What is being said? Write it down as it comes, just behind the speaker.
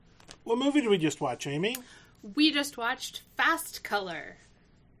What movie did we just watch, Amy? We just watched Fast Color,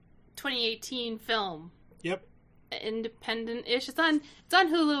 2018 film. Yep. Independent-ish. It's on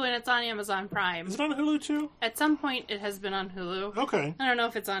Hulu and it's on Amazon Prime. Is it on Hulu too? At some point, it has been on Hulu. Okay. I don't know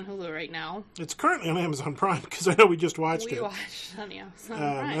if it's on Hulu right now. It's currently on Amazon Prime because I know we just watched it. We watched it on Amazon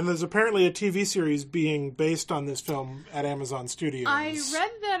Prime. And there's apparently a TV series being based on this film at Amazon Studios. I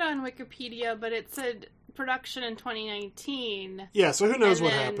read that on Wikipedia, but it said production in 2019. Yeah, so who knows And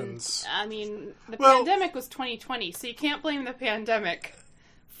what then, happens. I mean, the pandemic was 2020, so you can't blame the pandemic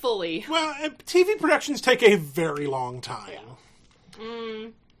fully. Well, TV productions take a very long time. Yeah.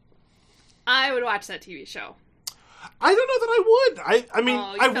 I would watch that TV show. I don't know that I would. I mean,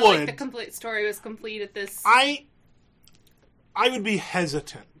 I would. Like the complete story was complete at this. I would be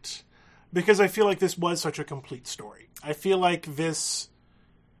hesitant because I feel like this was such a complete story. I feel like this,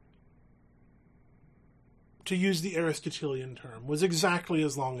 to use the Aristotelian term, was exactly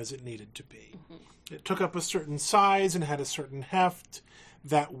as long as it needed to be. Mm-hmm. It took up a certain size and had a certain heft.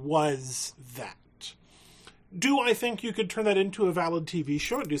 That was that. Do I think you could turn that into a valid TV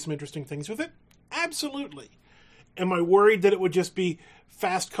show and do some interesting things with it? Absolutely. Am I worried that it would just be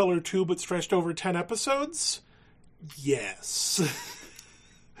Fast Color 2 but stretched over 10 episodes? Yes.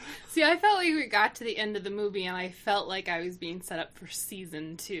 See, I felt like we got to the end of the movie and I felt like I was being set up for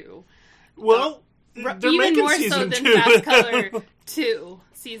season 2. Well, they're even making more season so than 2. Fast Color 2.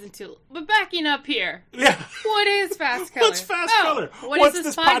 Season 2. But backing up here. Yeah. What is Fast Color? What's Fast Color? What's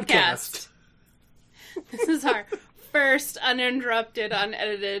this podcast? This is our first uninterrupted,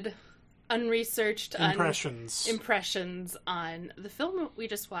 unedited, unresearched impressions on the film we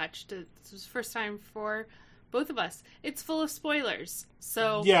just watched. This was the first time for both of us. It's full of spoilers.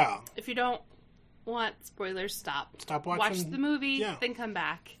 So if you don't want spoilers, stop watching. Watch the movie, then come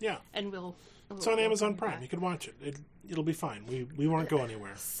back. Yeah. And we'll it's on Amazon Prime. You can watch it. It'll be fine. We won't go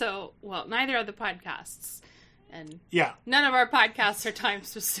anywhere. So, neither are the podcasts. And yeah. None of our podcasts are time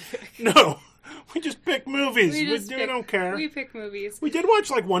specific. No. We just pick movies. We don't care. We pick movies. We did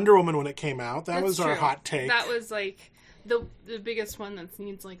watch Wonder Woman when it came out. That's was our hot take. That was the biggest one that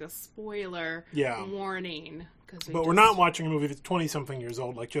needs a spoiler warning. But we're not watching a movie that's 20-something years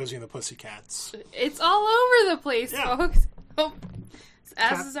old like Josie and the Pussycats. It's all over the place, folks. Oh,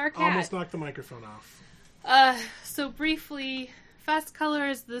 as is our cat. Almost knocked the microphone off. So briefly, Fast Color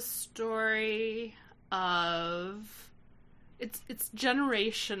is the story of... It's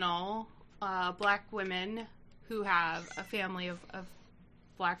generational black women who have a family of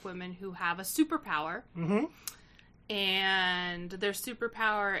black women who have a superpower. Mm-hmm. And their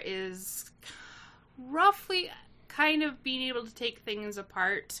superpower is roughly kind of being able to take things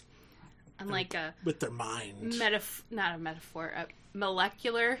apart on with their mind. Not a metaphor, a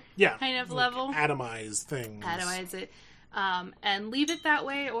molecular kind of level. Atomize things. Atomize it. And leave it that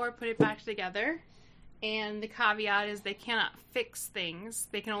way or put it back together. And the caveat is they cannot fix things.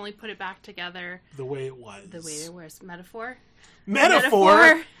 They can only put it back together the way it was. The way it was. Metaphor?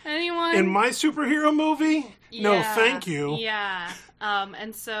 Metaphor? Anyone? In my superhero movie? Yeah. No, thank you. Yeah.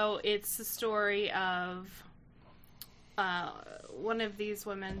 And so it's the story of one of these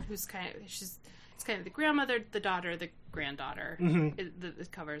women who's it's kind of the grandmother, the daughter, the granddaughter. Mm-hmm.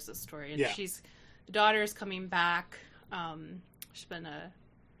 It covers the story. And the daughter is coming back. She's been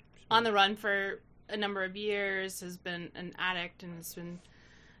on the run for a number of years, has been an addict, and has been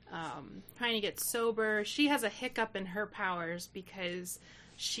trying to get sober. She has a hiccup in her powers because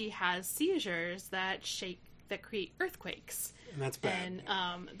she has seizures that create earthquakes. And that's bad.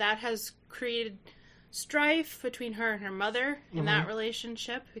 And that has created strife between her and her mother in that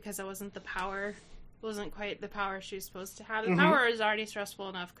relationship because it wasn't quite the power she was supposed to have. The power is already stressful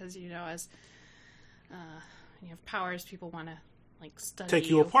enough because, as you have powers, people want to study take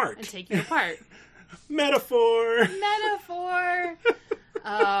you apart. And take you apart. Metaphor.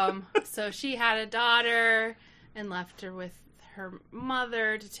 So she had a daughter and left her with her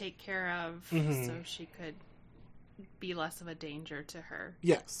mother to take care of so she could be less of a danger to her.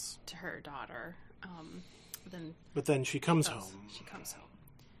 Yes. To her daughter. But then she comes home. She comes home.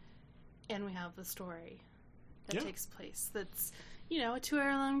 And we have the story that takes place. That's, a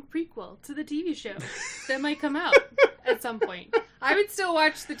 2-hour-long prequel to the TV show that might come out at some point. I would still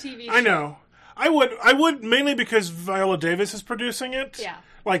watch the TV show. I know. I would mainly because Viola Davis is producing it. Yeah.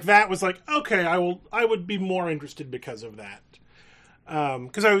 That was okay, I would be more interested because of that.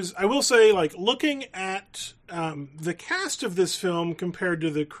 Because I will say, looking at the cast of this film compared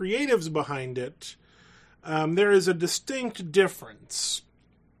to the creatives behind it, there is a distinct difference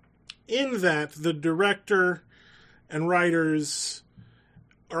in that the director and writers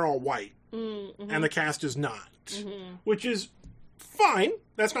are all white, and the cast is not, which is fine.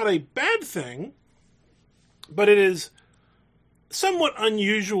 That's not a bad thing. But it is somewhat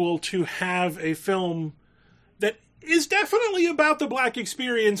unusual to have a film that is definitely about the Black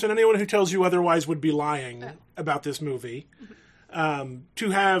experience, and anyone who tells you otherwise would be lying about this movie. To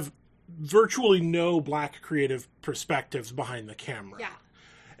have virtually no Black creative perspectives behind the camera. Yeah.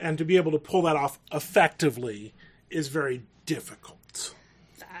 And to be able to pull that off effectively is very difficult.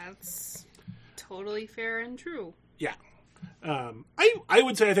 That's totally fair and true. Yeah. I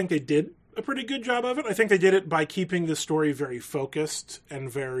would say I think they did a pretty good job of it. I think they did it by keeping the story very focused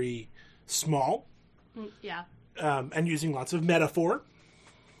and very small. Yeah. And using lots of metaphor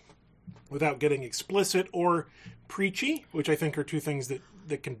without getting explicit or preachy, which I think are two things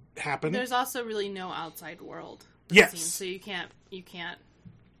that can happen. There's also really no outside world. Yes. Scene, so you can't.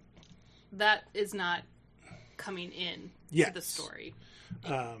 That is not coming in to the story.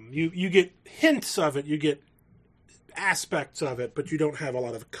 You get hints of it, you get aspects of it, but you don't have a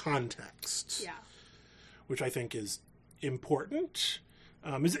lot of context. Yeah. Which I think is important.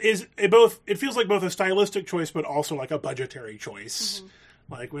 It feels like both a stylistic choice, but also like a budgetary choice. Mm-hmm.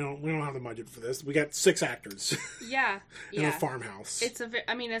 Like we don't have the budget for this. We got 6 actors. Yeah. in a farmhouse. It's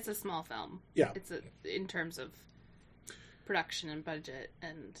a small film. Yeah. In terms of production and budget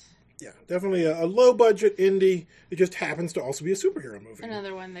and. Yeah, definitely a low-budget indie. It just happens to also be a superhero movie.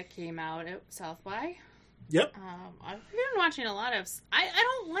 Another one that came out at South by. Yep. I've been watching a lot of... I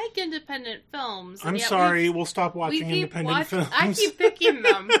don't like independent films. I'm sorry, we'll stop watching independent films. I keep picking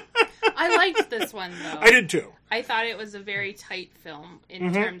them. I liked this one, though. I did, too. I thought it was a very tight film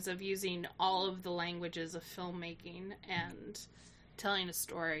in terms of using all of the languages of filmmaking and telling a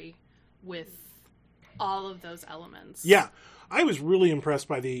story with all of those elements. Yeah. I was really impressed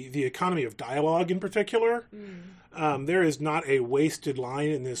by the economy of dialogue in particular. There is not a wasted line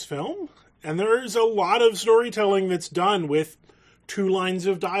in this film. And there is a lot of storytelling that's done with 2 lines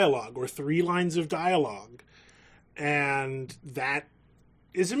of dialogue or 3 lines of dialogue. And that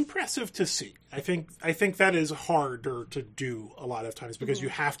is impressive to see. I think that is harder to do a lot of times because you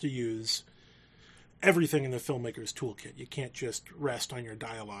have to use everything in the filmmaker's toolkit. You can't just rest on your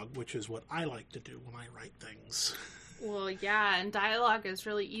dialogue, which is what I like to do when I write things. Well, yeah, and dialogue is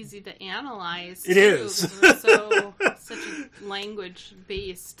really easy to analyze. It is. Because we're such a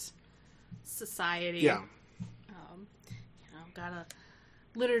language-based society. Yeah.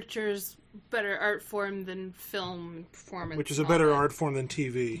 Literature's better art form than film performance. Which is a better art form than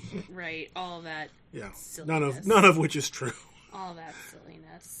TV. Right, all of that. Yeah. Silliness. None of which is true. All that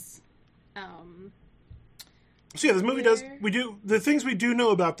silliness. So yeah, this movie the things we do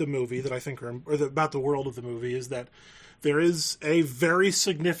know about the movie that I think about the world of the movie is that there is a very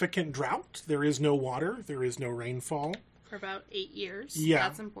significant drought. There is no water. There is no rainfall. For about 8 years. Yeah.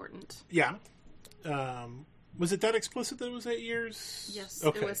 That's important. Yeah. Was it that explicit that it was 8 years? Yes,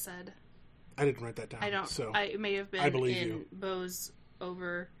 okay. It was said. I didn't write that down. It may have been in Beau's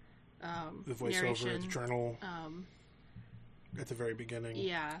over the voiceover narration. at the journal at the very beginning.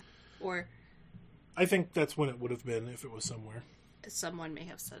 Yeah. Or... I think that's when it would have been if it was somewhere. Someone may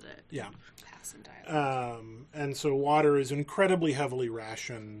have said it. Yeah. Passing dialogue. And so water is incredibly heavily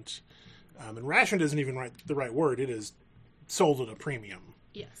rationed. And rationed isn't even the right word. It is sold at a premium.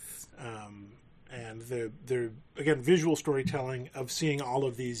 Yes. And the again, visual storytelling of seeing all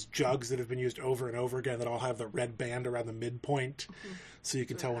of these jugs that have been used over and over again that all have the red band around the midpoint so you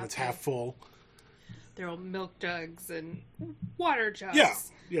can tell when it's half full. They're all milk jugs and water jugs. Yeah,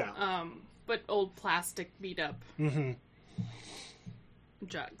 yeah. But old plastic beat up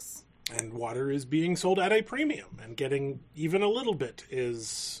jugs. And water is being sold at a premium, and getting even a little bit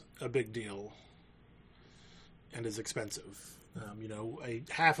is a big deal and is expensive. A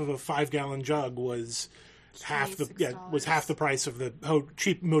half of a 5-gallon jug was half the price of the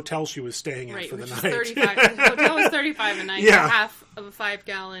cheap motel she was staying at for the night. The hotel was $35 a night. Yeah. Half of a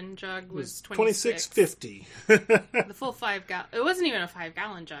 5-gallon jug was $26.50. The full 5-gallon. It wasn't even a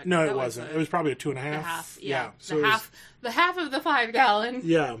 5-gallon jug. No, it wasn't. It was probably a 2.5. The half. Yeah. So the half of the 5-gallon.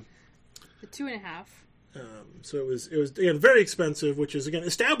 Yeah. The 2.5. So it was again very expensive, which is again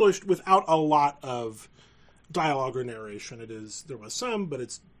established without a lot of dialogue or narration. There was some, but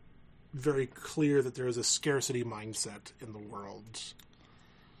it's very clear that there is a scarcity mindset in the world.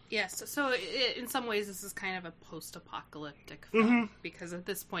 Yes, so in some ways this is kind of a post-apocalyptic film because at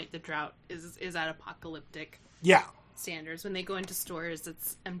this point the drought is at apocalyptic standards. When they go into stores,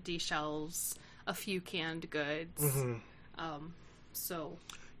 it's empty shelves, a few canned goods.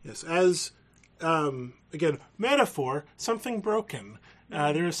 Yes, as again, metaphor, something broken.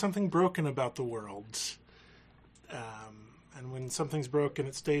 There is something broken about the world. And when something's broken,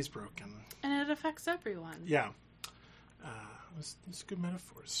 it stays broken. And it affects everyone. Yeah. It's good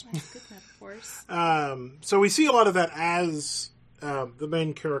metaphors. That's good metaphors. So we see a lot of that as the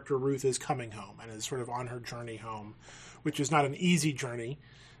main character, Ruth, is coming home and is sort of on her journey home, which is not an easy journey.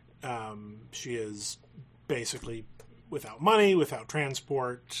 She is basically without money, without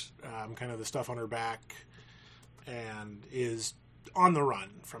transport, kind of the stuff on her back, and is on the run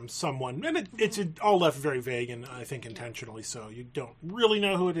from someone. And it's all left very vague, and I think intentionally so. You don't really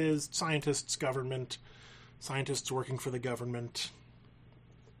know who it is. Scientists, government, scientists working for the government.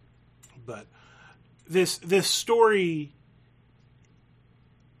 But this story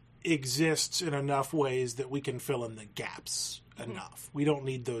exists in enough ways that we can fill in the gaps enough. We don't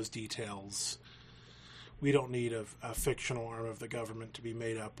need those details. We don't need a fictional arm of the government to be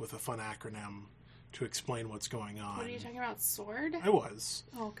made up with a fun acronym to explain what's going on. What are you talking about, SWORD? I was.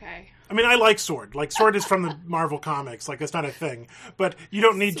 Okay. I mean, I like SWORD. Like, SWORD is from the Marvel comics. Like, that's not a thing. But you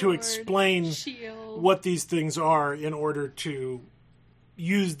don't need to explain what these things are in order to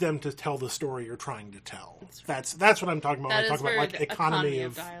use them to tell the story you're trying to tell. That's what I'm talking about when I talk about, like, economy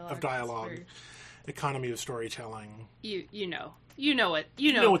of dialogue. Economy of storytelling. You know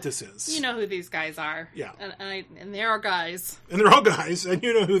what this is. You know who these guys are. Yeah. And they are guys. And they're all guys, and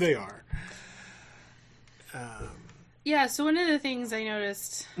you know who they are. Yeah, so one of the things I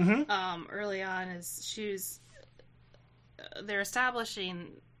noticed early on is they're establishing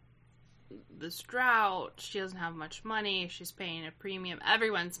this drought. She doesn't have much money. She's paying a premium.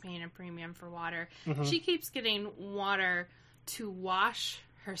 Everyone's paying a premium for water. Mm-hmm. She keeps getting water to wash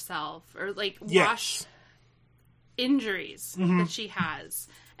herself or wash injuries that she has.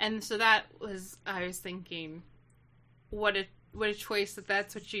 And so I was thinking, what a choice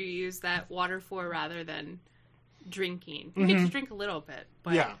that's what you use that water for rather than drinking. You get to drink a little bit,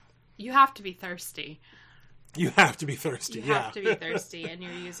 but you have to be thirsty. You have to be thirsty. You have to be thirsty, and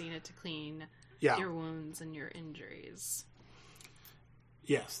you're using it to clean your wounds and your injuries.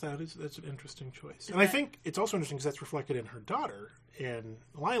 Yes, that's an interesting choice. And I think it's also interesting because that's reflected in her daughter, in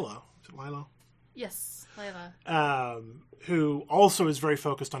Lila. Is it Lila? Yes, Lila. Who also is very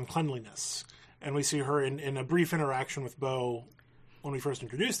focused on cleanliness. And we see her in a brief interaction with Bo when we first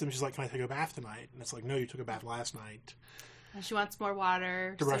introduced them. She's like, "Can I take a bath tonight?" And it's like, "No, you took a bath last night." And she wants more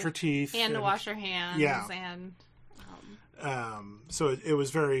water. To brush her teeth. And to wash her hands. Yeah. And, so it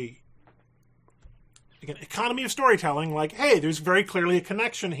was very, again, economy of storytelling. Like, hey, there's very clearly a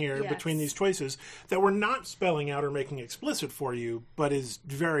connection here between these choices that we're not spelling out or making explicit for you, but is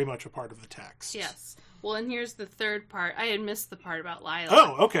very much a part of the text. Yes. Well, and here's the third part. I had missed the part about Lila.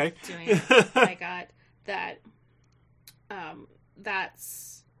 Oh, okay. I got that.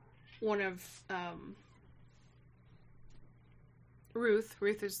 That's one of Ruth.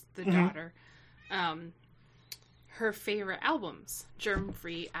 Ruth is the daughter. Her favorite albums,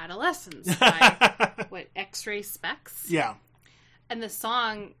 Germ-Free Adolescence by X-Ray Specs. Yeah. And the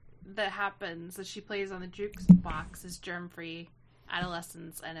song that happens that she plays on the jukebox is Germ-Free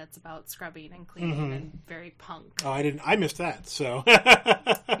Adolescence, and it's about scrubbing and cleaning and very punk. Oh, I missed that. So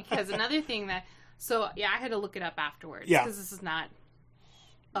because another thing I had to look it up afterwards. Yeah, because this is not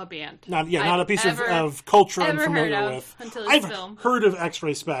a band. Not a piece of culture I'm familiar with. Until I've film. heard of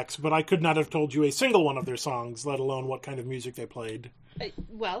X-Ray Specs, but I could not have told you a single one of their songs, let alone what kind of music they played.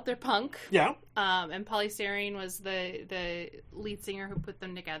 Well, they're punk. Yeah. And Polystyrene was the lead singer who put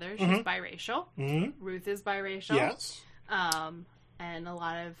them together. She's biracial. Mm-hmm. Ruth is biracial. Yes. And a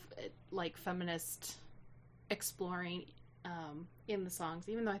lot of feminist exploring in the songs,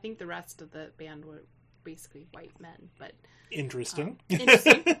 even though I think the rest of the band were basically white men, but interesting.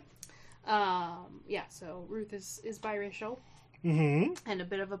 So Ruth is biracial, and a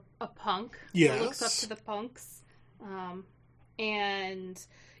bit of a punk. Yes, so looks up to the punks,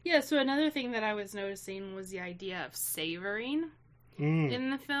 So another thing that I was noticing was the idea of savoring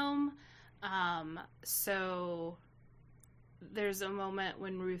in the film. So there's a moment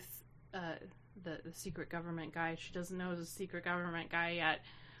when Ruth, the secret government guy, she doesn't know the secret government guy yet.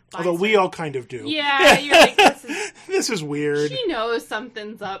 Although we all kind of do. Yeah, you're like, this is weird. She knows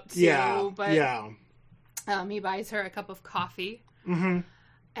something's up too, but he buys her a cup of coffee. Mm-hmm.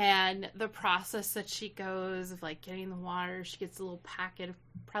 And the process that she goes of getting the water, she gets a little packet of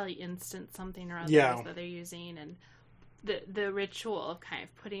probably instant something or other that they're using, and the ritual of kind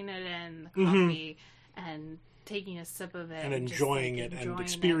of putting it in the coffee and taking a sip of it and enjoying it and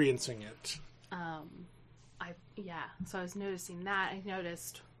experiencing it. So I was noticing that. I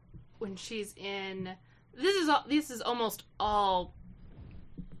noticed when she's in this is almost all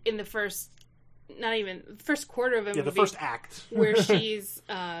in the first quarter of a movie, the first act where she's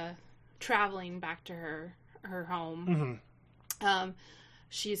traveling back to her home.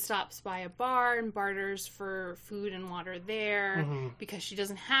 she stops by a bar and barters for food and water there because she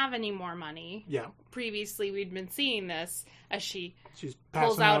doesn't have any more money. Yeah. Previously, we'd been seeing this as she's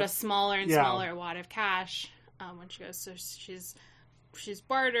pulls out a smaller and smaller wad of cash when she goes. So she's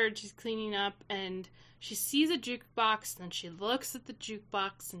bartered, she's cleaning up, and she sees a jukebox, and then she looks at the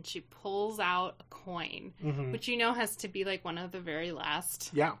jukebox, and she pulls out a coin, which has to be like one of the very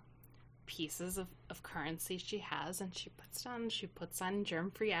last pieces of currency she has, and she puts on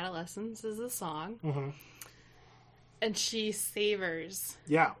Germ-Free Adolescence as a song, and she savors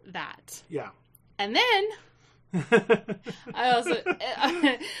that. Yeah. And then I also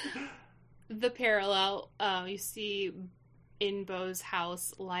the parallel you see in Bo's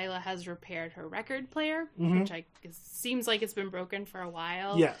house, Lila has repaired her record player, which seems like it's been broken for a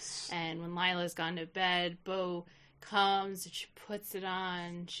while. Yes. And when Lila's gone to bed, Bo comes and she puts it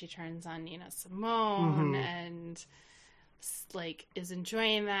on. She turns on Nina Simone and is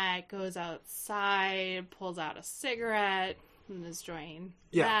enjoying that. Goes outside, pulls out a cigarette, and is enjoying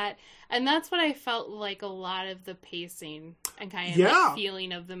that. And that's what I felt like a lot of the pacing and kind of the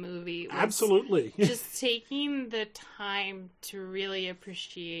feeling of the movie was. Absolutely. Just taking the time to really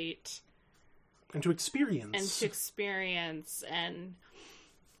appreciate and to experience and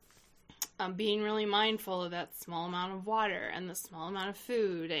being really mindful of that small amount of water and the small amount of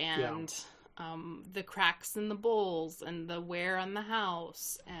food and the cracks in the bowls and the wear on the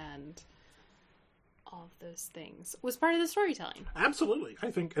house and all of those things was part of the storytelling. Absolutely,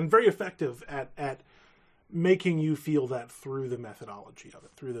 I think, and very effective at making you feel that through the methodology of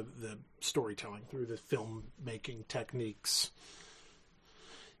it, through the storytelling, through the filmmaking techniques.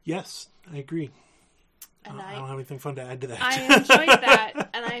 Yes, I agree. And I don't have anything fun to add to that. I enjoyed that,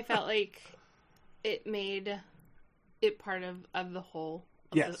 and I felt like it made it part of the whole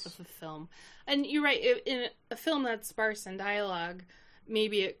of the film. And you're right, in a film that's sparse in dialogue,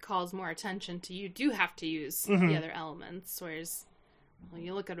 maybe it calls more attention to you do have to use the other elements, whereas when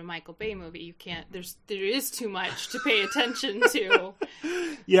you look at a Michael Bay movie, you can't, there is too much to pay attention to.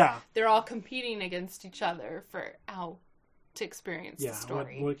 Yeah. They're all competing against each other for how to experience the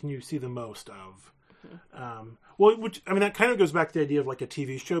story. What can you see the most of? That kind of goes back to the idea of like a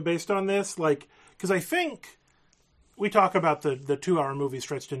TV show based on this, because I think we talk about the 2-hour movie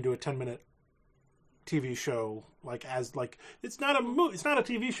stretched into a 10-minute TV show, it's not a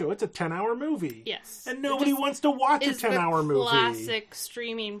TV show, it's a 10-hour movie. Yes. And nobody wants to watch a 10-hour movie. Classic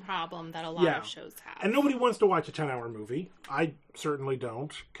streaming problem that a lot of shows have. And nobody wants to watch a 10-hour movie. I certainly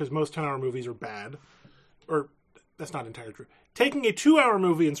don't, because most 10-hour movies are bad. Or, that's not entirely true. Taking a 2-hour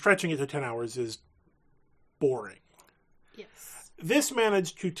movie and stretching it to 10 hours is boring. Yes. This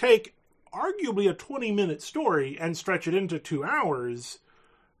managed to take arguably a 20-minute story and stretch it into 2 hours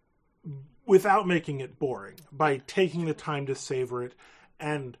without making it boring, by taking the time to savor it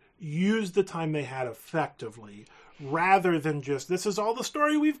and use the time they had effectively, rather than just, this is all the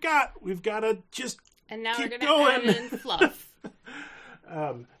story we've got to just and now keep we're going to add in fluff.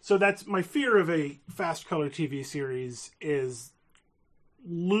 So that's my fear of a fast color TV series, is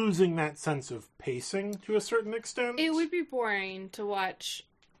losing that sense of pacing to a certain extent. It would be boring to watch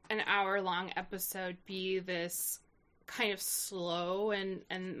an hour-long episode be this kind of slow and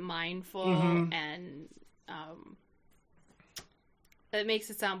mindful, and it makes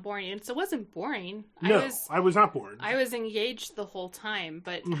it sound boring. And so it wasn't boring. No, I was not bored. I was engaged the whole time,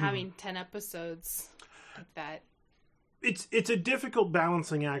 but having 10 episodes like that. It's a difficult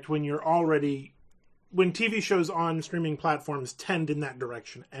balancing act when TV shows on streaming platforms tend in that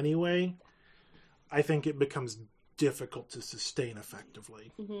direction anyway. I think it becomes difficult to sustain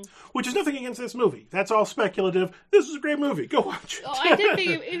effectively. Which is nothing against this movie. That's all speculative. This is a great movie. Go watch it. I did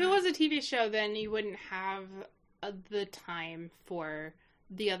think if it was a TV show, then you wouldn't have the time for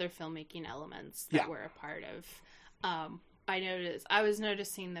the other filmmaking elements that we're a part of. I was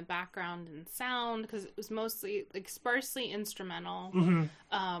noticing the background and sound, because it was mostly sparsely instrumental.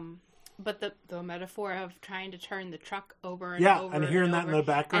 But the metaphor of trying to turn the truck over and over and hearing that in the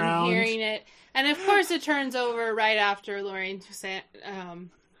background. And hearing it. And of course it turns over right after Lorraine Toussaint.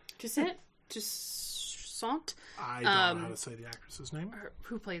 Toussaint? I don't know how to say the actress's name.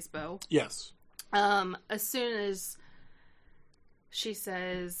 Who plays Bo. Yes. As soon as she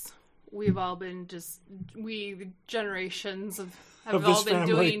says, we've all been generations have all been family.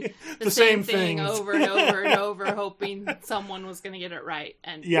 Doing the same thing over and over and over, hoping someone was going to get it right.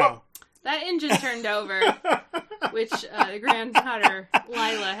 And that engine turned over, which the granddaughter,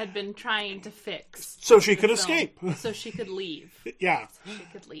 Lila, had been trying to fix. So she could escape. So she could leave. Yeah. So she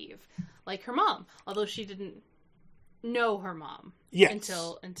could leave. Like her mom. Although she didn't know her mom. Yes.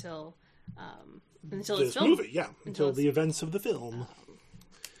 Until this movie, until the events of the film.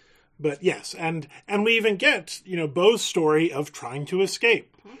 But yes, and we even get, Bo's story of trying to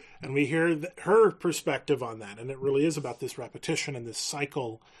escape. Mm-hmm. And we hear her perspective on that. And it really is about this repetition and this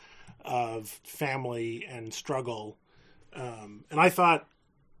cycle of family and struggle. And I thought,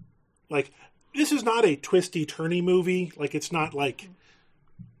 this is not a twisty-turny movie. It's not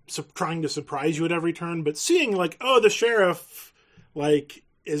trying to surprise you at every turn. But seeing, the sheriff,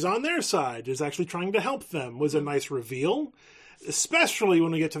 is on their side, is actually trying to help them, was a nice reveal. Especially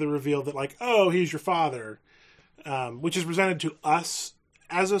when we get to the reveal that, he's your father. Which is presented to us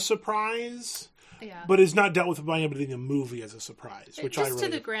as a surprise. Yeah. But is not dealt with by anybody in the movie as a surprise. Which just to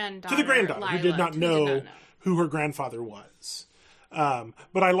the granddaughter. To the granddaughter, Lila, who did not know who her grandfather was.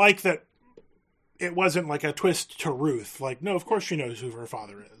 But I like that it wasn't like a twist to Ruth. No, of course she knows who her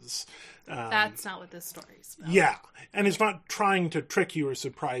father is. That's not what this story is about. Yeah. And it's not trying to trick you or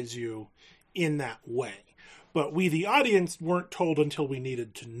surprise you in that way. But we, the audience, weren't told until we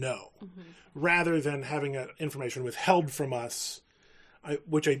needed to know. Mm-hmm. Rather than having information withheld from us,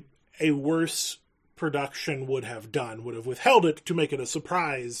 which a worse production would have done, would have withheld it to make it a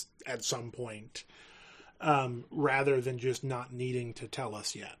surprise at some point, rather than just not needing to tell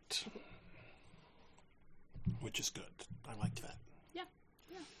us yet. Which is good. I liked that. Yeah.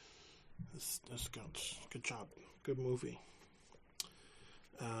 Yeah. That's good. Good job. Good movie.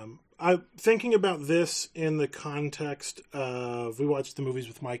 I'm thinking about this in the context of, we watched the movies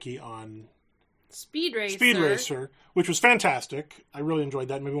with Mikey on Speed Racer, which was fantastic. I really enjoyed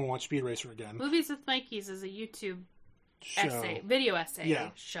that. Maybe we'll watch Speed Racer again. Movies with Mikey's is a YouTube video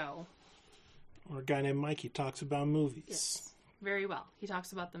essay show. Where a guy named Mikey talks about movies. Yes. Very well. He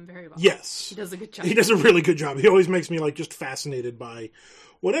talks about them very well. Yes. He does a good job. He does a really good job. He always makes me just fascinated by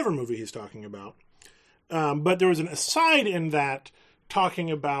whatever movie he's talking about. But there was an aside in that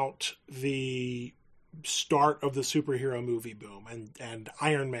talking about the start of the superhero movie boom and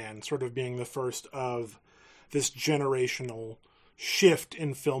Iron Man sort of being the first of this generational shift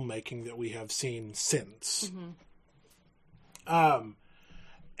in filmmaking that we have seen since. Mm-hmm.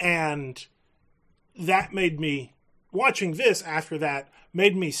 And that made me, watching this after that,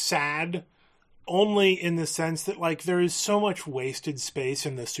 made me sad only in the sense that there is so much wasted space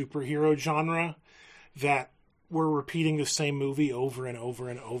in the superhero genre that we're repeating the same movie over and over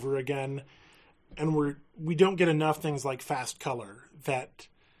and over again. And we don't get enough things like Fast Color that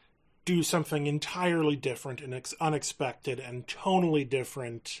do something entirely different and unexpected and tonally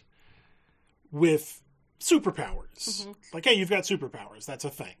different with superpowers. Mm-hmm. Hey, you've got superpowers. That's a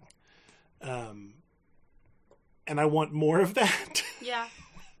thing. And I want more of that. Yeah.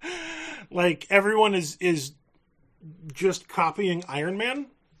 Everyone is just copying Iron Man.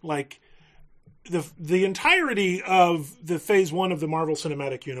 The entirety of the Phase 1 of the Marvel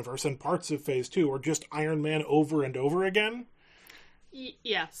Cinematic Universe and parts of Phase 2 are just Iron Man over and over again.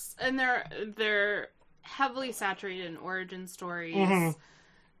 Yes, and they're heavily saturated in origin stories mm-hmm.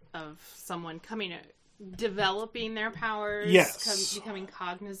 of someone developing their powers, yes, becoming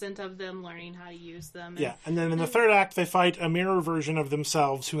cognizant of them, learning how to use them. And then in the third act, they fight a mirror version of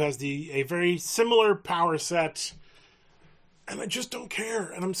themselves who has a very similar power set. And I just don't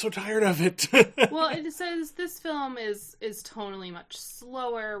care, and I'm so tired of it. Well, it says this film is tonally much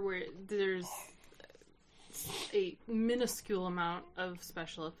slower, where there's a minuscule amount of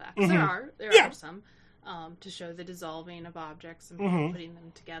special effects. Mm-hmm. There are some to show the dissolving of objects and mm-hmm. putting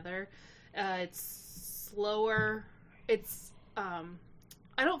them together. It's slower. It's I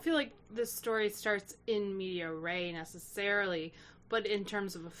don't feel like this story starts in media res necessarily. But in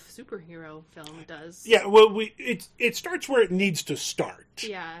terms of a superhero film, it does. Yeah, well, it starts where it needs to start.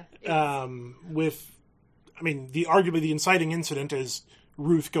 Yeah. Arguably the inciting incident is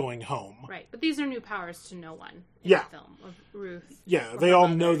Ruth going home. Right, but these are new powers to no one in the film of Ruth. Yeah, they all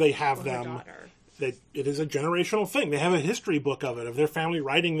know they have them. It is a generational thing. They have a history book of it, of their family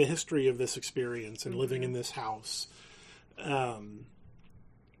writing the history of this experience and mm-hmm. living in this house.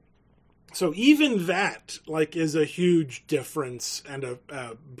 So even that, is a huge difference and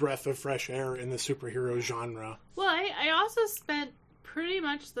a breath of fresh air in the superhero genre. Well, I also spent pretty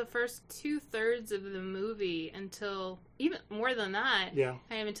much the first 2/3 of the movie until, even more than that,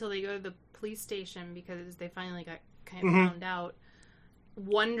 until they go to the police station because they finally got kind of mm-hmm. found out,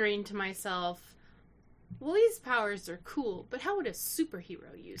 wondering to myself, well, these powers are cool, but how would a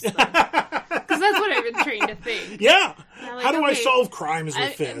superhero use them? Because that's what I've been trained to think. Yeah. How do I solve crimes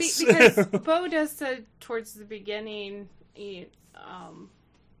with this? Because Bo does say towards the beginning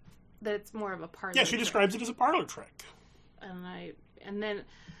that it's more of a parlor trick. Yeah, she describes it as a parlor trick.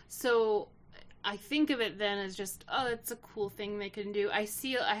 So I think of it then as just, it's a cool thing they can do. I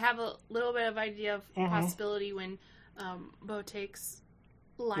have a little bit of idea of mm-hmm. possibility when Bo takes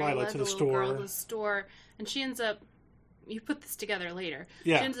Lila, the little girl, to the store, and she ends up. You put this together later.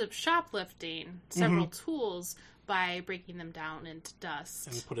 Yeah. She ends up shoplifting several tools by breaking them down into dust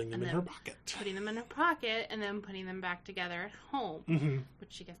and putting them in her pocket. Putting them in her pocket, and then putting them back together at home,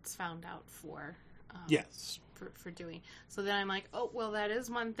 which she gets found out for. Yes. For doing. So then I'm like, oh, well, that is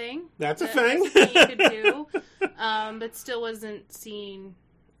one thing. That's a thing. You could do. But still wasn't seeing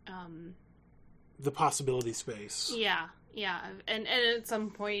the possibility space. Yeah. And at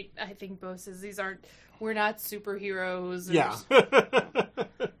some point, I think Bo says we're not superheroes.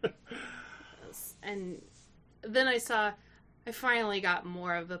 And then I finally got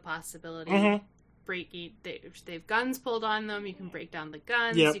more of the possibility. Breaking, they have guns pulled on them. You can break down the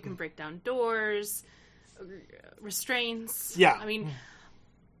guns. Yep. You can break down doors. Restraints. Yeah. I mean,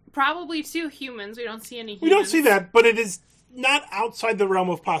 probably 2 humans. We don't see any humans. We don't see that, but it is not outside the realm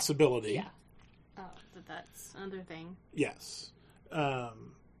of possibility. Yeah. That's another thing. Yes. So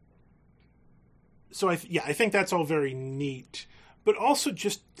I think that's all very neat, but also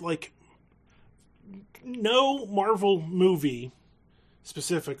just like no Marvel movie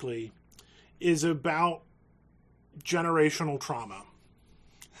specifically is about generational trauma.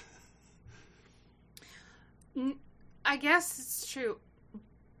 I guess it's true,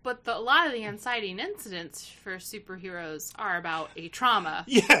 but a lot of the inciting incidents for superheroes are about a trauma.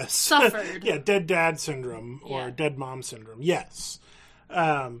 Yes. Suffered. Yeah, dead dad syndrome or dead mom syndrome. Yes.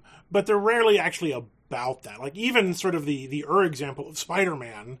 But they're rarely actually about that. Like even sort of the example of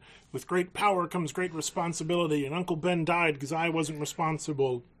Spider-Man, with great power comes great responsibility, and Uncle Ben died because I wasn't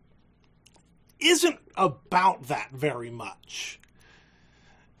responsible, isn't about that very much.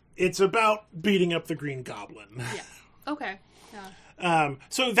 It's about beating up the Green Goblin. Yeah. Okay. Yeah.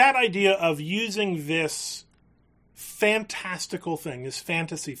 So that idea of using this fantastical thing, this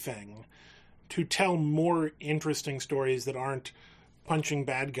fantasy thing, to tell more interesting stories that aren't punching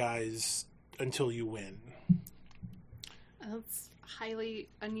bad guys until you win. That's highly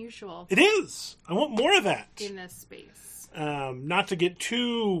unusual. It is. I want more of that. In this space. Not to get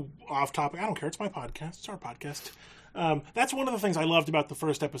too off topic. I don't care. It's my podcast. It's our podcast. That's one of the things I loved about the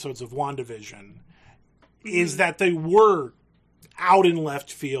first episodes of WandaVision, is that they were out in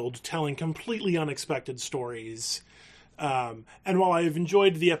left field, telling completely unexpected stories. And while I've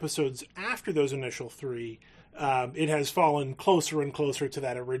enjoyed the episodes after those initial 3, it has fallen closer and closer to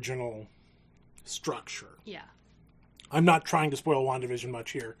that original structure. Yeah. I'm not trying to spoil WandaVision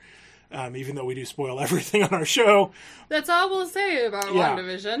much here, even though we do spoil everything on our show. That's all we'll say about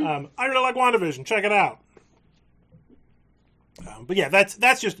WandaVision. I really like WandaVision. Check it out. But yeah,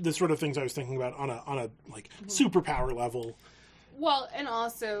 that's just the sort of things I was thinking about on a like superpower level. Well, and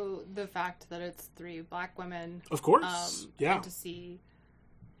also the fact that it's 3 black women. Of course, yeah. And to see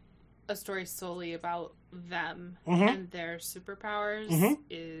a story solely about them and their superpowers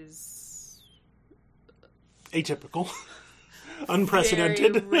is atypical,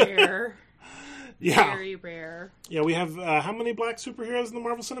 unprecedented, very rare. Yeah, very rare. Yeah, we have how many black superheroes in the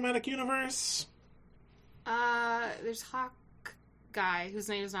Marvel Cinematic Universe? There's Hawkeye, whose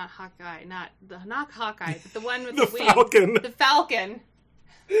name is not Hawkeye, not Hawkeye, but the one with the the wings. Falcon. The Falcon.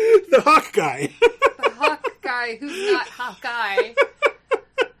 The Hawk guy. The Hawk guy who's not Hawkeye.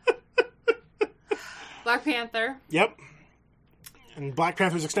 Black Panther. Yep. And Black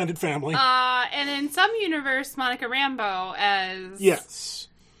Panther's extended family. And in some universe, Monica Rambeau as... Yes.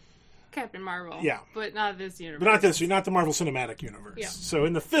 Captain Marvel. Yeah. But not this universe. But not the Marvel Cinematic Universe. Yeah. So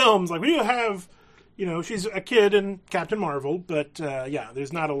in the films, like, we have, she's a kid in Captain Marvel, but,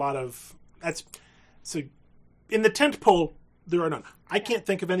 there's not a lot of... So, in the tentpole, there are none. I can't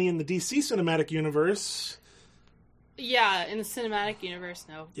think of any in the DC Cinematic Universe. Yeah, in the Cinematic Universe,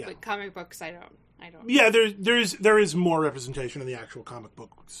 no. Yeah. But comic books, I don't. Yeah, there is more representation in the actual comic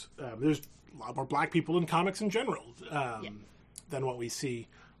books. There's a lot more black people in comics in general than what we see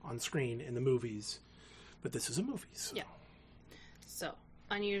on screen in the movies. But this is a movie, so... Yeah. So,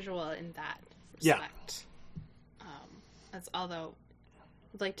 unusual in that respect. Yeah. Although,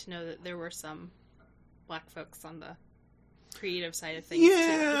 I'd like to know that there were some black folks on the creative side of things, too.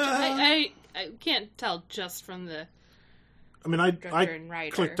 I can't tell just from the... I mean, I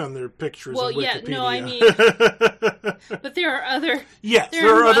clicked on their pictures on Wikipedia. No, I mean... but there are other... Yes,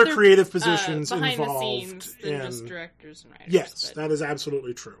 there are other creative positions behind involved. Behind the scenes than just directors and writers. Yes, that is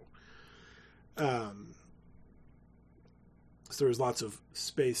absolutely true. So there's lots of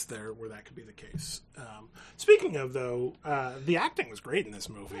space there where that could be the case. Speaking of, though, the acting was great in this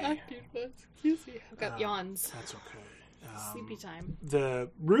movie. The acting was... Excuse me. I've got yawns. That's okay. Sleepy time. The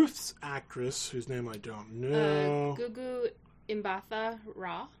Ruth's actress, whose name I don't know. Gugu Mbatha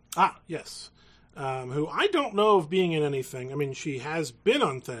Raw. Ah, yes. who I don't know of being in anything. I mean, she has been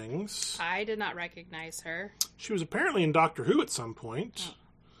on things. I did not recognize her. She was apparently in Doctor Who at some point.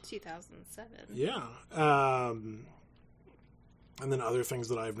 2007. Yeah. And then other things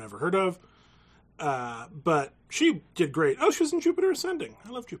that I've never heard of. But she did great. Oh, she was in Jupiter Ascending. I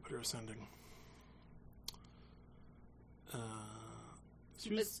love Jupiter Ascending.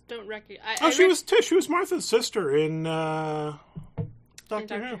 She was, don't recognize. She was Martha's sister in Doctor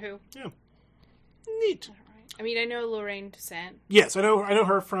Who. Yeah. Neat. Right. I mean, I know Lorraine Descent. Yes, I know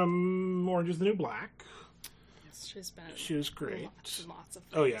her from Orange is the New Black. Yes, she was great. Lots of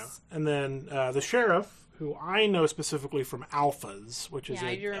things. Oh, yeah. And then the sheriff, who I know specifically from Alphas, which is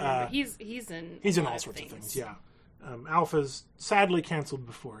I do remember. He's in all sorts of things. Yeah. Alphas sadly canceled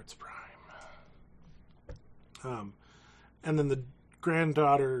before its prime. And then the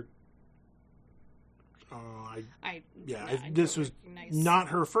granddaughter. This was not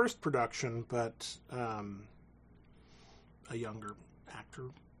her first production, but a younger actor.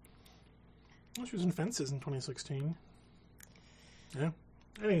 Well, she was in Fences in 2016. Yeah.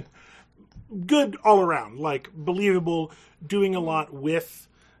 I mean, good all around. Like, believable, doing a lot with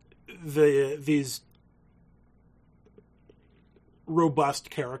these robust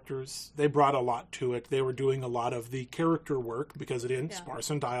characters. They brought a lot to it. They were doing a lot of the character work because it is sparse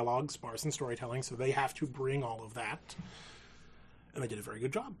in dialogue, sparse in storytelling, so they have to bring all of that. And they did a very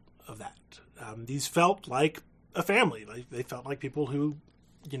good job of that. These felt like a family. Like, they felt like people who,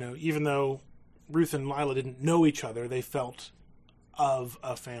 even though Ruth and Lila didn't know each other, they felt of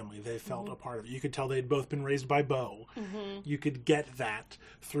a family. They felt a part of it. You could tell they'd both been raised by Bo. Mm-hmm. You could get that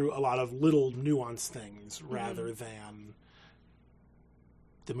through a lot of little nuanced things rather than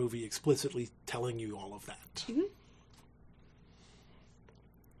the movie explicitly telling you all of that. Mm-hmm.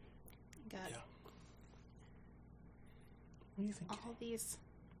 Got yeah. What do you think? All these.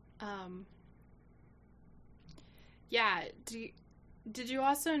 Did you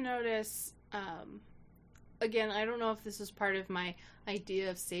also notice? Again, I don't know if this is part of my idea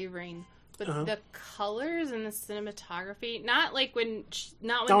of savoring, but the colors and the cinematography. Not when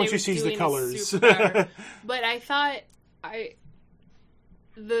they were sees doing the colors, super, but I thought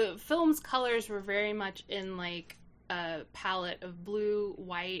the film's colors were very much in like a palette of blue,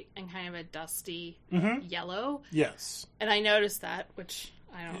 white, and kind of a dusty yellow. Yes. And I noticed that, which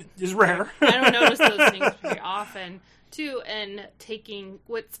is rare. I don't notice those things very often, too. And taking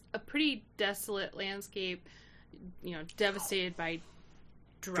what's a pretty desolate landscape, devastated by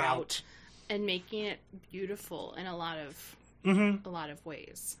drought, and making it beautiful in a lot of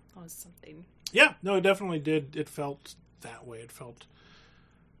ways. That was something. Yeah, no, it definitely did. It felt that way. It felt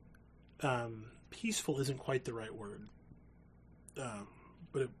peaceful isn't quite the right word,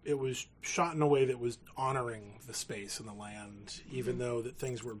 but it was shot in a way that was honoring the space and the land, even though that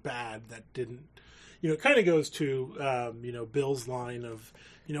things were bad. That didn't, it kind of goes to Bill's line of,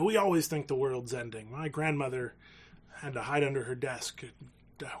 we always think the world's ending. My grandmother had to hide under her desk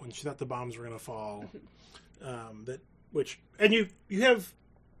when she thought the bombs were going to fall. You have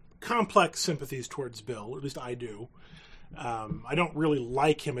complex sympathies towards Bill, or at least I do. I don't really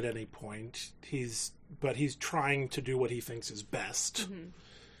like him at any point. But he's trying to do what he thinks is best.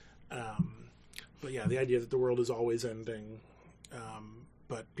 Mm-hmm. But yeah, the idea that the world is always ending,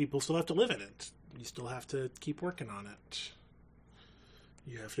 but people still have to live in it. You still have to keep working on it.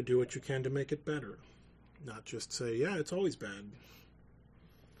 You have to do what you can to make it better. Not just say, yeah, it's always bad.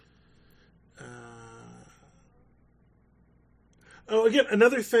 Again,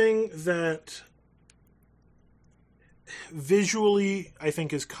 another thing that visually I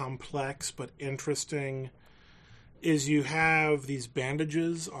think is complex but interesting is you have these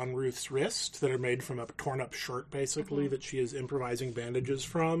bandages on Ruth's wrist that are made from a torn up shirt, basically, that she is improvising bandages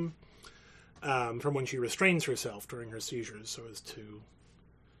from when she restrains herself during her seizures so as to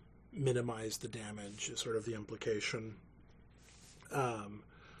minimize the damage, is sort of the implication,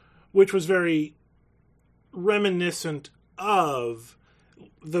 which was very reminiscent of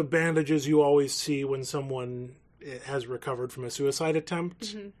the bandages you always see when someone has recovered from a suicide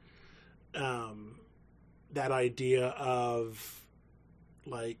attempt. Mm-hmm. That idea of,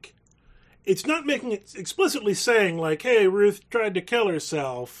 like, it's not making it explicitly saying, like, hey, Ruth tried to kill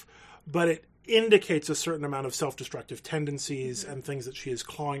herself, but it indicates a certain amount of self-destructive tendencies and things that she is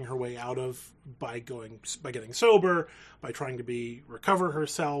clawing her way out of by getting sober, by trying to recover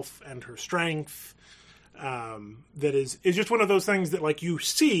herself and her strength. That is just one of those things that, like, you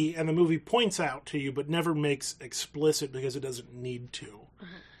see and the movie points out to you but never makes explicit because it doesn't need to,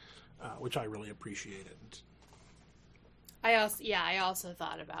 which I really appreciated. I also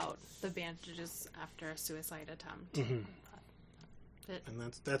thought about the bandages after a suicide attempt. Mm-hmm.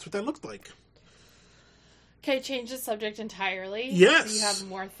 And that's what that looked like. Okay, change the subject entirely. Yes. Do you have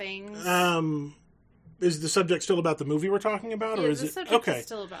more things? Is the subject still about the movie we're talking about, or is the it subject okay? Is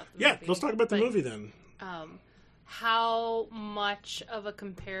still about the movie. Yeah, let's talk about the movie then. How much of a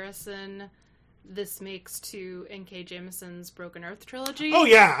comparison this makes to N.K. Jemisin's Broken Earth trilogy? Oh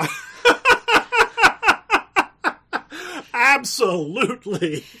yeah,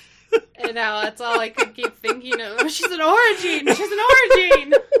 absolutely. And now that's all I could keep thinking of. She's an origin.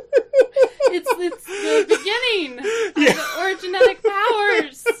 It's the beginning of the originatic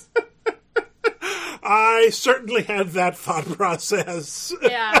powers. I certainly had that thought process.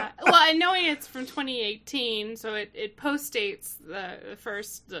 Yeah. Well, and knowing it's from 2018, so it postdates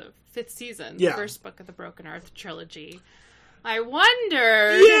the fifth season, the first book of the Broken Earth trilogy. I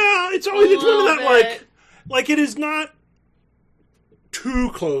wonder. Yeah, it's one of that like it is not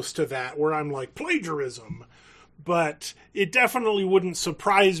too close to that where I'm like plagiarism, but it definitely wouldn't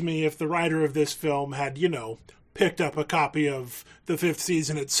surprise me if the writer of this film had, picked up a copy of the fifth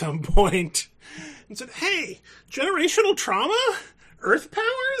season at some point and said, hey, generational trauma? Earth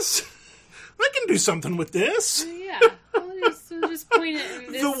powers? I can do something with this. Yeah. We'll just point it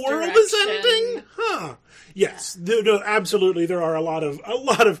in this The world direction. is ending? Huh. Yes. Yeah. No, absolutely. There are a lot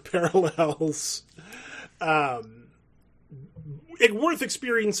of parallels. Worth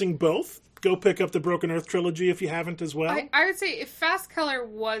experiencing both. Go pick up the Broken Earth trilogy if you haven't as well. I would say if Fast Color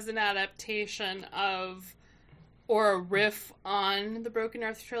was an adaptation of or a riff on the Broken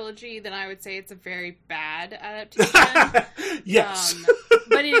Earth trilogy, then I would say it's a very bad adaptation. Yes.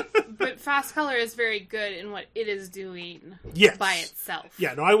 But Fast Color is very good in what it is doing by itself.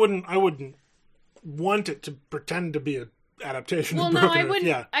 Yeah, no, I wouldn't want it to pretend to be an adaptation of Broken Earth.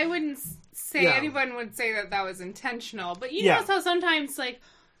 I wouldn't say anyone would say that was intentional. But you know how sometimes like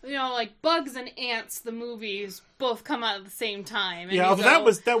Bugs and Ants, the movies, both come out at the same time. And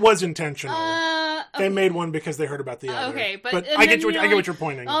that was intentional. Okay. They made one because they heard about the other. Okay, but I get what you're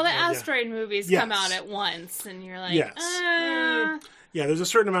pointing. All the asteroid movies come out at once, and you're like, Yeah, there's a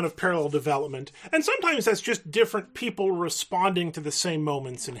certain amount of parallel development. And sometimes that's just different people responding to the same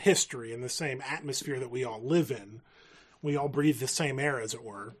moments in history and the same atmosphere that we all live in. We all breathe the same air, as it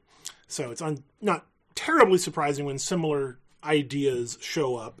were. So it's not terribly surprising when similar ideas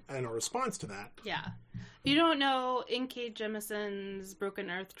show up and a response to that. Yeah. If you don't know, N.K. Jemisin's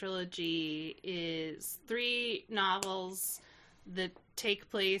Broken Earth trilogy is 3 novels that take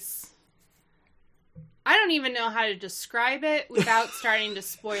place... I don't even know how to describe it without starting to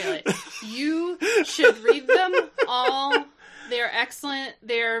spoil it. You should read them all. They're excellent.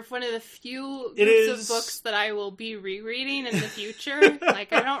 They're one of the few groups of books that I will be rereading in the future. I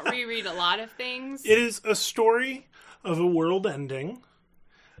don't reread a lot of things. It is a story of a world ending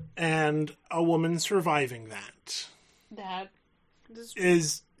and a woman surviving that.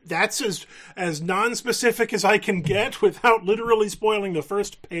 That's as non-specific as I can get without literally spoiling the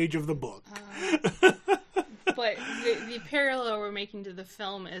first page of the book. But the parallel we're making to the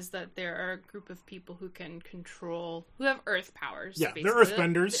film is that there are a group of people who have earth powers. Yeah, basically. they're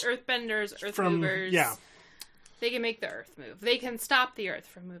earthbenders. The earthbenders, movers. Yeah. They can make the earth move. They can stop the earth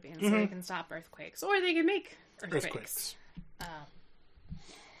from moving, so they can stop earthquakes. Or they can make earthquakes.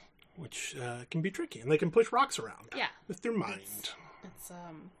 Which can be tricky. And they can push rocks around. Yeah. With their mind.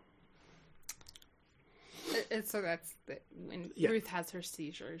 When Ruth has her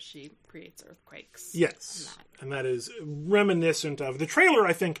seizures, she creates earthquakes. Yes, and that is reminiscent of the trailer.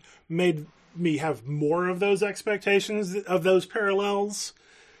 I think made me have more of those expectations of those parallels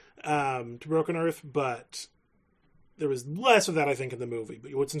to Broken Earth, but there was less of that, I think, in the movie.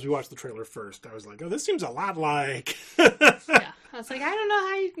 But since we watched the trailer first, I was like, "Oh, this seems a lot like." Yeah, I was like, I don't know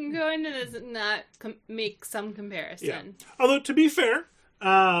how you can go into this and not make some comparison. Yeah. Although, to be fair.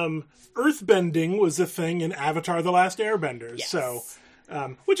 Earthbending was a thing in Avatar: The Last Airbender, so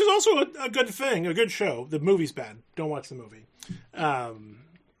which is also a good thing, a good show. The movie's bad. Don't watch the movie. And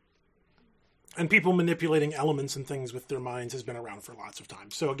people manipulating elements and things with their minds has been around for lots of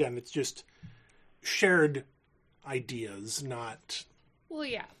time. So again, it's just shared ideas, not... Well,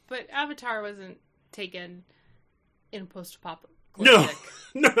 yeah, but Avatar wasn't taken in post-apocalyptic...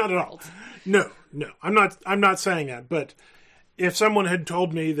 No, not at all. No. I'm not saying that, but... If someone had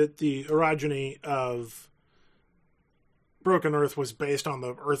told me that the orogeny of Broken Earth was based on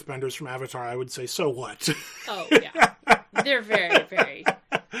the Earthbenders from Avatar, I would say, so what? Oh, yeah. They're very, very,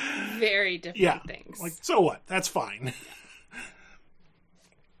 very different things. Like, so what? That's fine.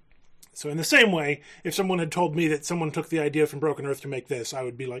 So in the same way, if someone had told me that someone took the idea from Broken Earth to make this, I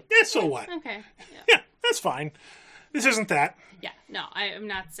would be like, so what? Okay. Yeah, that's fine. This isn't that. Yeah, no, I'm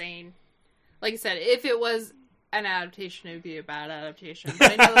not saying... Like I said, if it was an adaptation, it would be a bad adaptation.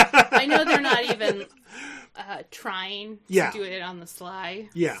 But I know they're not even trying to do it on the sly.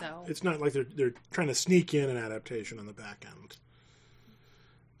 Yeah, so. It's not like they're trying to sneak in an adaptation on the back end.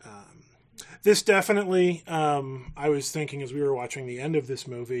 This definitely, I was thinking as we were watching the end of this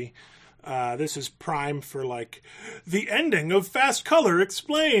movie, this is prime for, like, the ending of Fast Color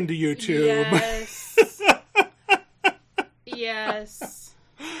explained to YouTube. Yes. Yes.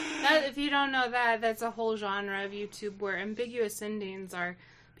 If you don't know that, that's a whole genre of YouTube where ambiguous endings are...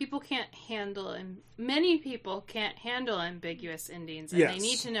 Many people can't handle ambiguous endings, and they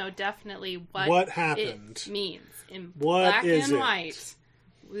need to know definitely what happened. It means. In black and white.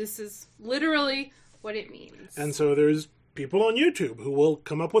 This is literally what it means. And so there's people on YouTube who will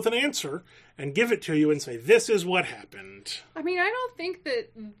come up with an answer and give it to you and say, this is what happened. I mean, I don't think that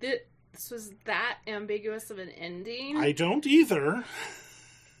this was that ambiguous of an ending. I don't either.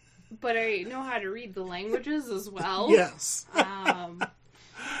 But I know how to read the languages as well. Yes. But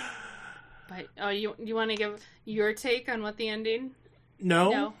you want to give your take on what the ending?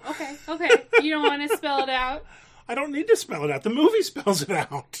 No. Okay. You don't want to spell it out? I don't need to spell it out. The movie spells it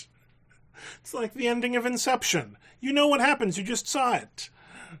out. It's like the ending of Inception. You know what happens. You just saw it.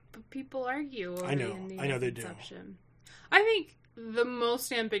 But people argue over the ending I know of they Inception. Do. I think the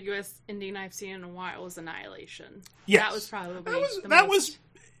most ambiguous ending I've seen in a while was Annihilation. Yes. That was probably that was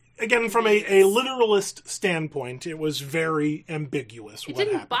again, from a literalist standpoint, it was very ambiguous. It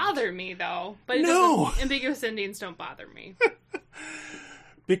didn't bother me, though. But ambiguous endings don't bother me.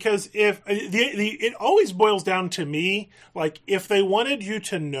 Because if it always boils down to me, like, if they wanted you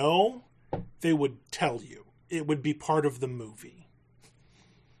to know, they would tell you. It would be part of the movie.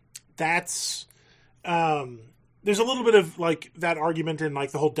 That's... there's a little bit of, like, that argument in,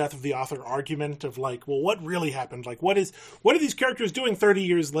 like, the whole death of the author argument of, like, well, what really happened? Like, what are these characters doing 30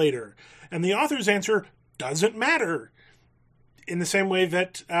 years later? And the author's answer doesn't matter. In the same way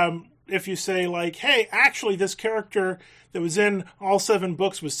that if you say, like, hey, actually, this character that was in all 7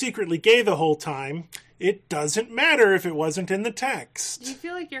 books was secretly gay the whole time, it doesn't matter if it wasn't in the text. Do you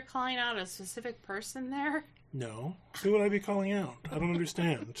feel like you're calling out a specific person there? No. Who would I be calling out? I don't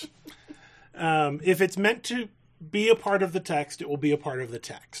understand. If it's meant to be a part of the text, it will be a part of the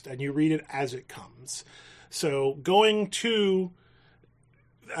text, and you read it as it comes. So going to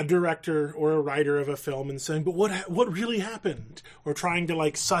a director or a writer of a film and saying, but what really happened? Or trying to,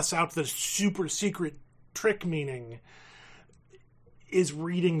 like, suss out the super secret trick meaning is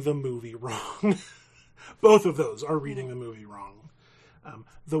reading the movie wrong. Both of those are reading the movie wrong.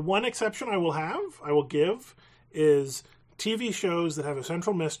 The one exception I will give, is TV shows that have a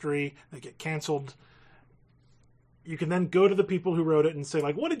central mystery that get canceled. You can then go to the people who wrote it and say,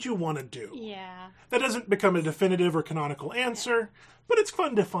 like, what did you want to do? Yeah. That doesn't become a definitive or canonical answer, but it's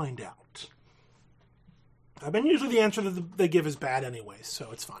fun to find out. And usually the answer that they give is bad anyway,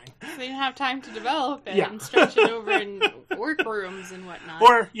 so it's fine. They didn't have time to develop it and stretch it over in workrooms and whatnot.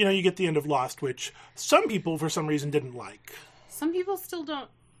 Or, you get the end of Lost, which some people, for some reason, didn't like. Some people still don't.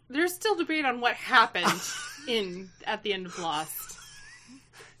 There's still debate on what happened at the end of Lost.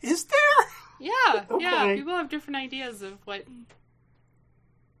 Is there? Yeah, okay. Yeah. People have different ideas of what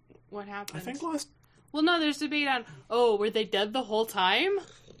happened. I think Lost... Well, no, there's debate on, were they dead the whole time?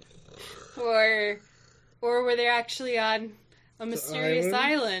 Or were they actually on a mysterious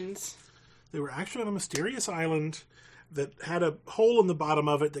island? They were actually on a mysterious island that had a hole in the bottom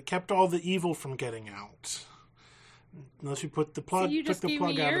of it that kept all the evil from getting out. Unless you put the plug, so you just took the gave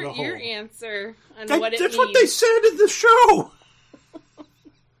plug me out of the hole. Your answer on what it means. That's what they said in the show!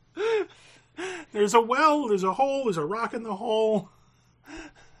 There's a well, there's a hole, there's a rock in the hole.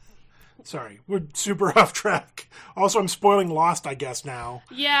 Sorry, we're super off track. Also, I'm spoiling Lost, I guess, now.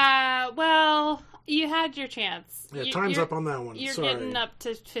 Yeah, well, you had your chance. Yeah, time's up on that one. You're Sorry. getting up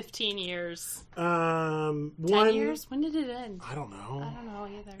to 15 years. 10 years? When did it end? I don't know. I don't know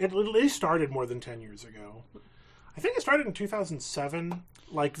either. It at least started more than 10 years ago. I think it started in 2007.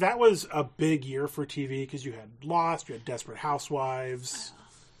 Like, that was a big year for TV because you had Lost, you had Desperate Housewives.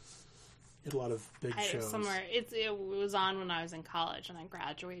 You had a lot of big shows. It was on when I was in college, and I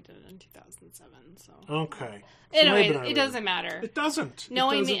graduated in 2007. So okay. Anyway, it doesn't matter. It doesn't.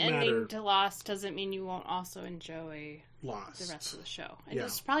 Knowing the ending to Lost doesn't mean you won't also enjoy Lost. the rest of the show. And you'll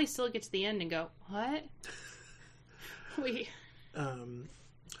probably still get to the end and go, what?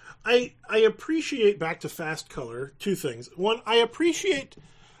 I appreciate, back to Fast Color, 2 things. One, I appreciate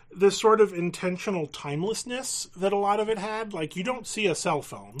the sort of intentional timelessness that a lot of it had. Like, you don't see a cell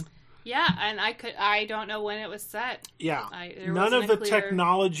phone. Yeah, and I don't know when it was set. Yeah. None of the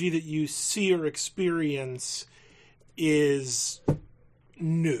technology that you see or experience is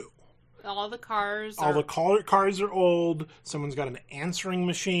new. All the cars cars are old. Someone's got an answering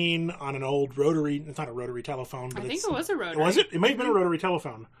machine on an old rotary. It's not a rotary telephone. But I think it was a rotary. Was it? It might have been a rotary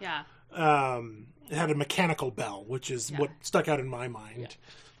telephone. Yeah. It had a mechanical bell, which is what stuck out in my mind,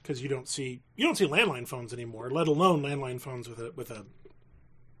 because you don't see landline phones anymore, let alone landline phones with a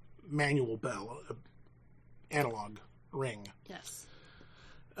manual bell, a analog ring. Yes.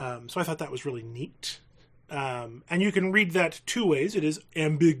 So I thought that was really neat. And you can read that two ways. It is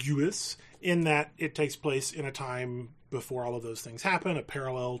ambiguous in that it takes place in a time before all of those things happen, a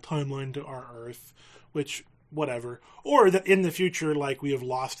parallel timeline to our Earth, which, whatever. Or that in the future, like, we have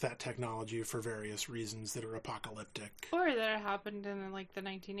lost that technology for various reasons that are apocalyptic. Or that it happened in, like, the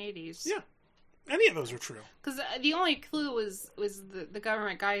 1980s. Yeah. Any of those are true. Because the only clue was the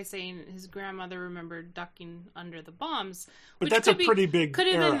government guy saying his grandmother remembered ducking under the bombs. But that's a pretty big Could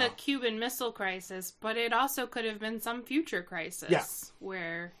have era. been the Cuban Missile Crisis, but it also could have been some future crisis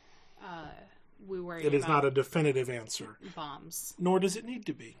where we worry It is about not a definitive answer. bombs. Nor does it need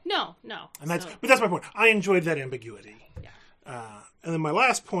to be. No. And but that's my point. I enjoyed that ambiguity. Yeah. And then my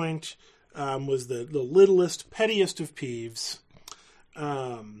last point was the littlest, pettiest of peeves.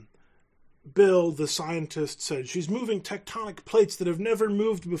 Bill, the scientist, said she's moving tectonic plates that have never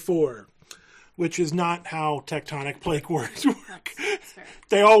moved before, which is not how tectonic plate works. That's fair.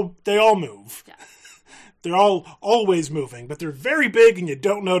 They all move. Yeah. They're all always moving, but they're very big and you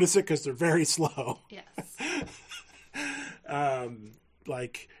don't notice it because they're very slow. Yes.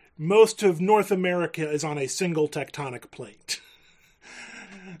 Like, most of North America is on a single tectonic plate.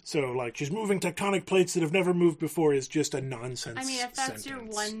 So, like, she's moving tectonic plates that have never moved before is just a nonsense I mean, if that's sentence. your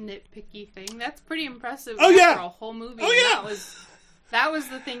one nitpicky thing, that's pretty impressive. Oh, yeah. For a whole movie. Oh, yeah. That was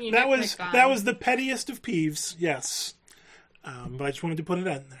the thing you that nitpicked on. That was the pettiest of peeves, yes. But I just wanted to put it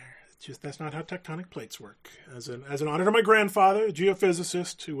in there. It's just, that's not how tectonic plates work. As an honor to my grandfather, a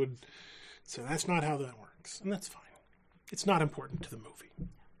geophysicist, who would say that's not how that works. And that's fine. It's not important to the movie.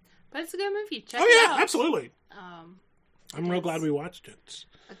 But it's a good movie. Check it out. Absolutely. I'm real glad we watched it.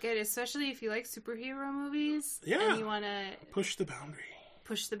 Good, especially if you like superhero movies. Yeah. And you want to push the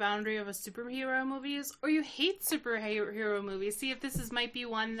boundary of a superhero movies, or you hate superhero movies. See if this might be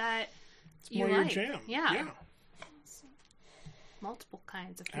one that it's more your jam. Yeah. So, multiple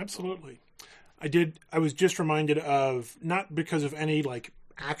kinds of people. Absolutely. I was just reminded of, not because of any, like,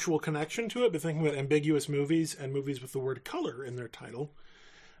 actual connection to it, but thinking about ambiguous movies and movies with the word color in their title.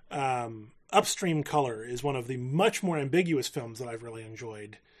 Upstream Color is one of the much more ambiguous films that I've really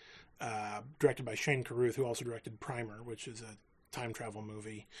enjoyed, directed by Shane Carruth, who also directed Primer, which is a time travel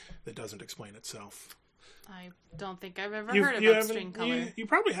movie that doesn't explain itself. I don't think I've ever heard of Upstream Color. You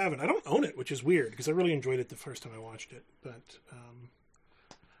probably haven't. I don't own it, which is weird, because I really enjoyed it the first time I watched it. But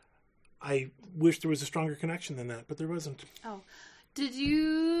I wish there was a stronger connection than that, but there wasn't. Oh. Did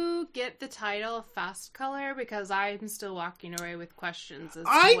you get the title Fast Color? Because I'm still walking away with questions as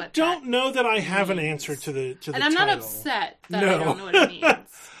to I what don't that know that I have means. an answer to the title. And I'm not upset that I don't know what it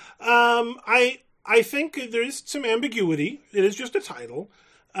means. I think there's some ambiguity. It is just a title.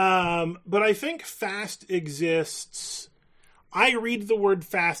 But I think fast exists. I read the word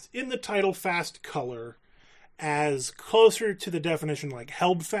fast in the title Fast Color as closer to the definition like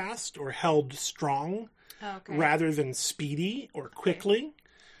held fast or held strong. Okay. Rather than speedy or quickly,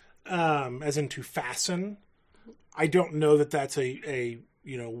 as in to fasten. I don't know that that's a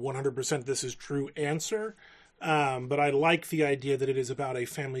 100% this is true answer, but I like the idea that it is about a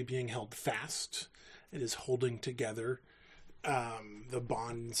family being held fast. It is holding together the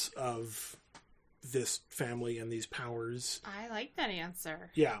bonds of this family and these powers. I like that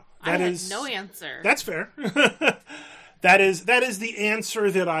answer. Yeah, I had no answer. That's fair. That is the answer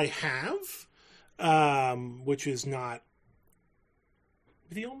that I have. Which is not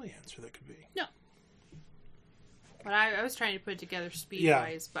the only answer that could be. No. But I was trying to put it together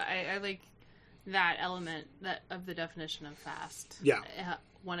speed-wise, but I like that element of the definition of fast. Yeah.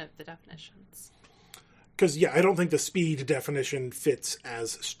 One of the definitions. Because, I don't think the speed definition fits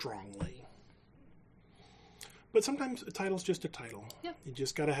as strongly. But sometimes a title's just a title. Yep. You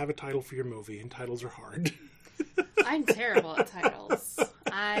just got to have a title for your movie, and titles are hard. I'm terrible at titles.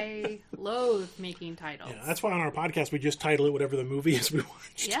 I loathe making titles. Yeah, that's why on our podcast we just title it whatever the movie is we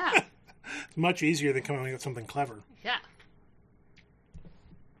watched. Yeah. It's much easier than coming up with something clever. Yeah.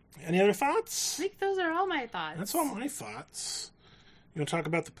 Any other thoughts? I think those are all my thoughts. That's all my thoughts. You want to talk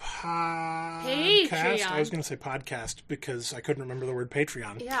about the podcast? Patreon. I was going to say podcast because I couldn't remember the word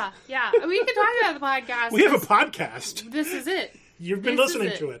Patreon. Yeah. We could talk about the podcast. We have a podcast. This is it. You've been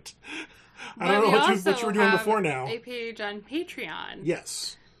listening to it. I But don't know we what you were also doing have before now. a page on Patreon.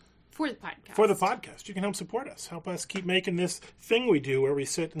 Yes. For the podcast. For the podcast. You can help support us. Help us keep making this thing we do where we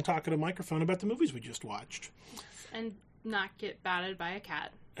sit and talk at a microphone about the movies we just watched. And not get batted by a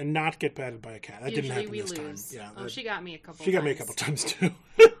cat. And not get batted by a cat. That Usually didn't happen we this lose. time. Yeah, oh, she got me a couple times. She got me a couple times, too.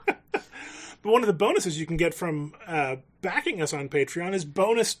 But one of the bonuses you can get from backing us on Patreon is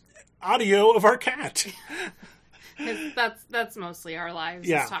bonus audio of our cat. that's mostly our lives,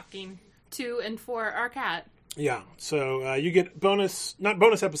 yeah. is talking to and for our cat. Yeah, so you get not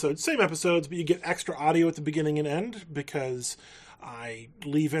bonus episodes, same episodes, but you get extra audio at the beginning and end because I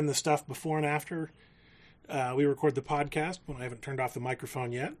leave in the stuff before and after we record the podcast when I haven't turned off the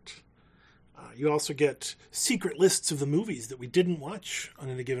microphone yet. You also get secret lists of the movies that we didn't watch on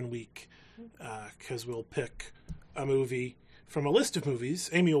any given week because we'll pick a movie from a list of movies.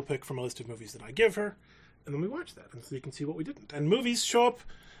 Amy will pick from a list of movies that I give her, and then we watch that, and so you can see what we didn't. And movies show up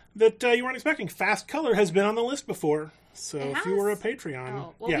that you weren't expecting. Fast Color has been on the list before, so if you were a Patreon...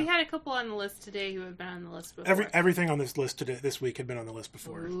 Oh, well, we had a couple on the list today who have been on the list before. Everything on this list this week had been on the list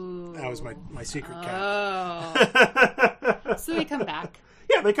before. Ooh. That was my secret cat. So they come back.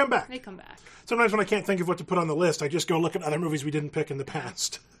 Yeah, they come back. They come back. Sometimes when I can't think of what to put on the list, I just go look at other movies we didn't pick in the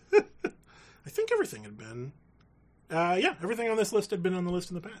past. I think everything had been... everything on this list had been on the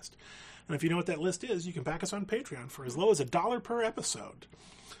list in the past. And if you know what that list is, you can back us on Patreon for as low as $1 per episode.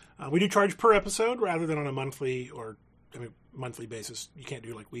 We do charge per episode rather than on a monthly basis. You can't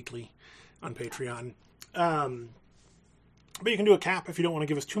do like weekly on Patreon. But you can do a cap if you don't want to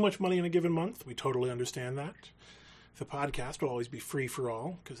give us too much money in a given month. We totally understand that. The podcast will always be free for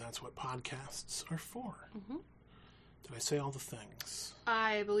all because that's what podcasts are for. Mm-hmm. Did I say all the things?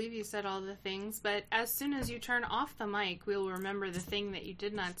 I believe you said all the things, but as soon as you turn off the mic, we'll remember the thing that you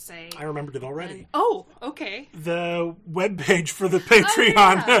did not say. I remembered it already. Okay. The webpage for the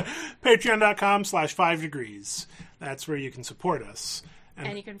Patreon, patreon.com/5degrees. That's where you can support us.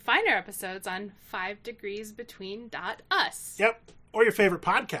 And you can find our episodes on 5degreesbetween.us. Yep. Or your favorite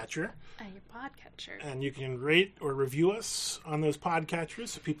podcatcher. Your podcatcher. And you can rate or review us on those podcatchers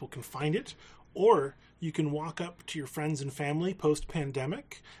so people can find it. Or you can walk up to your friends and family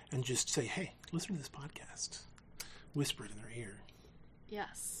post-pandemic and just say, hey, listen to this podcast. Whisper it in their ear.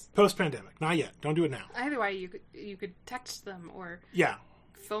 Yes. Post-pandemic. Not yet. Don't do it now. Either way, you could text them or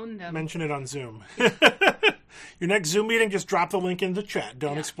phone them. Mention it on Zoom. Your next Zoom meeting, just drop the link into chat.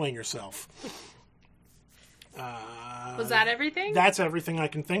 Don't explain yourself. Was that everything? That's everything I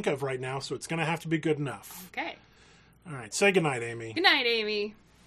can think of right now, so it's going to have to be good enough. Okay. All right. Say goodnight, Amy. Good night, Amy.